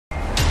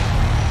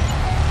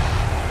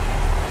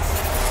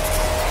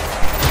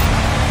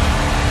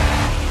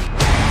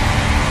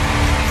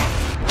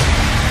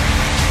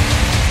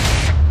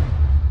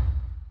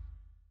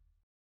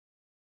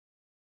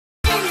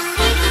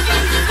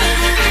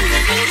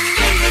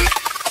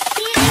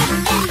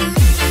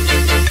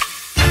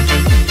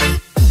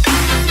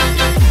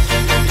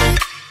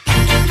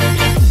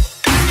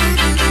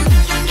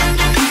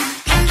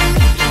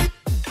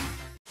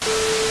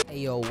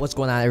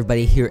going on,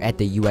 everybody, here at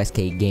the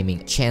USK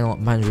Gaming channel?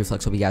 My name is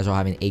Reflex. Hope you guys are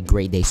having a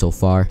great day so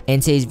far. In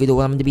today's video,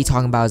 what I'm going to be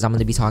talking about is I'm going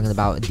to be talking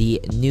about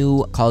the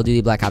new Call of Duty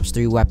Black Ops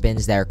 3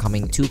 weapons that are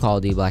coming to Call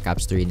of Duty Black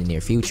Ops 3 in the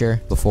near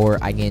future. Before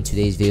I get into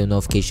today's video,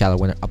 notification shout out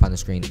winner up on the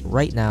screen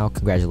right now.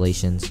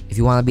 Congratulations. If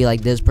you want to be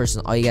like this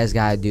person, all you guys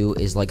gotta do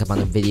is like up on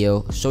the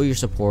video, show your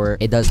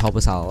support. It does help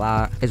us out a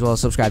lot, as well as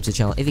subscribe to the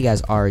channel if you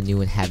guys are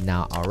new and have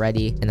not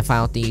already. And the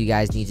final thing you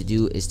guys need to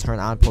do is turn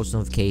on post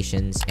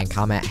notifications and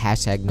comment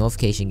hashtag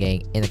notification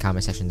gang in the comment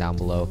section down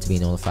below to be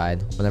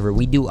notified whenever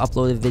we do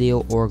upload a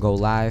video or go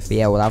live. But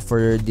yeah, without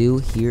further ado,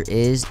 here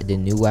is the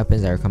new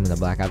weapons that are coming to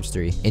Black Ops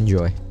 3.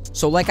 Enjoy.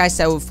 So like I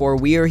said before,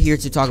 we are here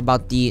to talk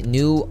about the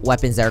new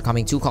weapons that are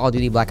coming to Call of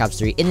Duty Black Ops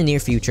 3 in the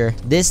near future.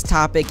 This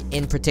topic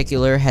in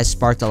particular has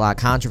sparked a lot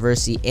of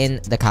controversy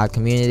in the COD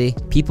community.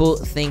 People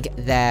think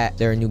that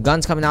there are new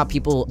guns coming out.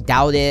 People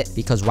doubt it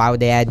because why would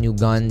they add new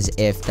guns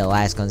if the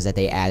last guns that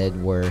they added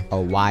were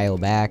a while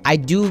back? I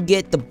do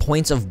get the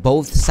points of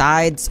both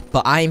sides,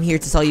 but I am here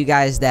to tell you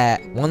guys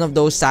that one of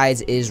those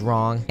sides is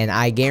wrong, and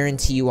I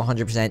guarantee you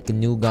 100% the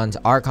new guns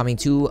are coming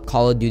to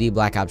Call of Duty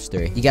Black Ops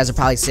 3. You guys are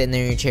probably sitting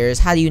there in your chairs.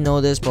 How do you know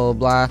this? Blah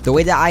blah blah. The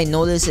way that I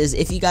know this is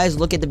if you guys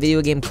look at the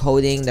video game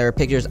coding, there are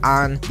pictures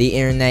on the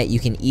internet. You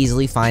can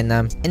easily find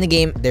them. In the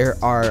game, there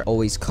are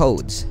always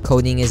codes.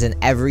 Coding is in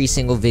every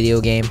single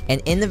video game,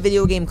 and in the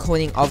video game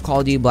coding of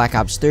Call of Duty Black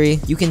Ops 3,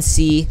 you can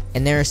see,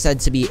 and there are said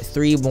to be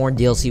 3 more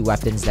DLC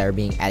weapons that are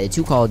being added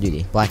to Call of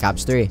Duty Black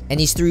Ops 3, and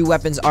these 3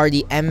 weapons are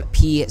the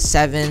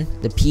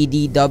MP7, the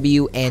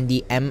PDW, and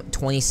the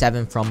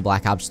M27 from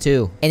Black Ops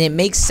 2. And it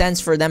makes sense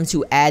for them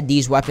to add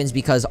these weapons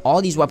because all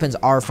these weapons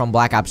are from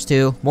Black Ops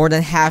 2. More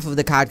than half of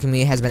the COD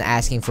community has been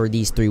asking for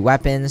these 3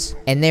 weapons,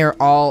 and they're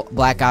all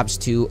Black Ops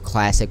 2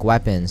 classic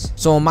weapons.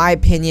 So in my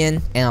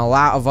opinion, and a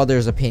lot of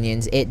others'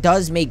 opinions, it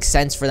does make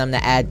sense for them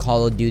to add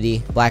Call of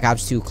Duty Black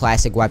Ops 2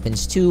 classic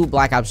weapons to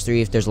Black Ops 3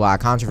 if there's a lot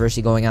of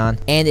controversy going on,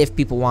 and if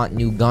people want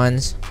new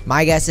guns.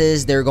 My guess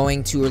is they're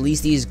going to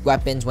release these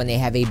weapons when they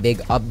have a big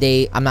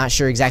update. I'm not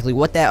sure exactly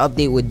what that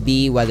update would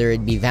be, whether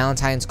it'd be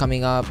Valentine's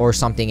coming up or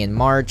something in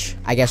March.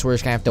 I guess we're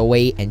just gonna have to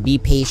wait and be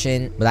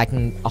patient, but I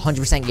can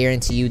 100%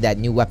 guarantee you that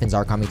new weapons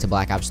are coming to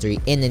Black Ops 3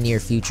 in the near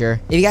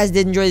future. If you guys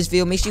did enjoy this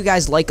video, make sure you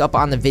guys like up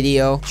on the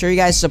video. Show you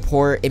guys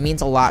support. It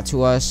means a lot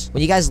to us.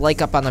 When you guys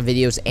like up on the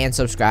videos and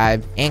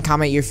subscribe and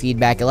comment your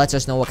feedback, it lets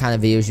us know what kind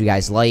of videos you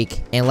guys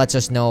like and lets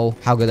us know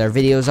how good our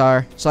videos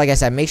are. So like I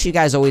said, make sure you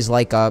guys always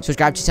like up,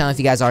 subscribe to the channel if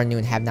you guys are new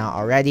and have not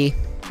already,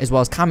 as well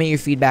as comment your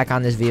feedback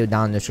on this video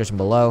down in the description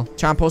below.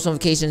 Turn on post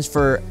notifications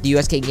for the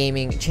USK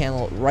Gaming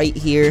channel right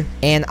here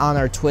and on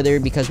our Twitter,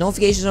 because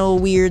notifications are a little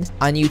weird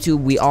on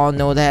YouTube. We all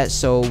know that,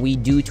 so we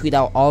do tweet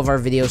out all of our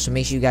videos, so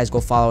make sure you guys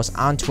go follow us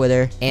on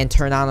Twitter and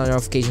turn on our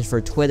notifications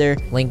for Twitter.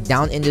 Link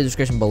down in the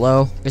description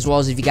below, as well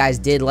as if you guys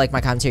did like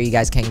my commentary, you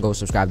guys can go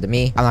subscribe to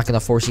me. I'm not going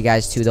to force you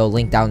guys to, though.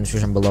 Link down in the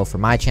description below for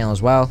my channel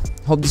as well.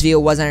 Hope this video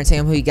was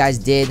entertaining. Hope you guys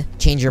did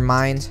change your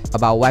mind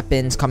about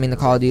weapons coming to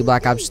Call of Duty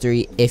Black Ops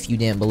 3 if you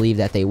didn't believe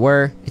that they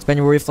were. It's been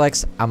your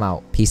Reflex. I'm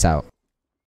out. Peace out.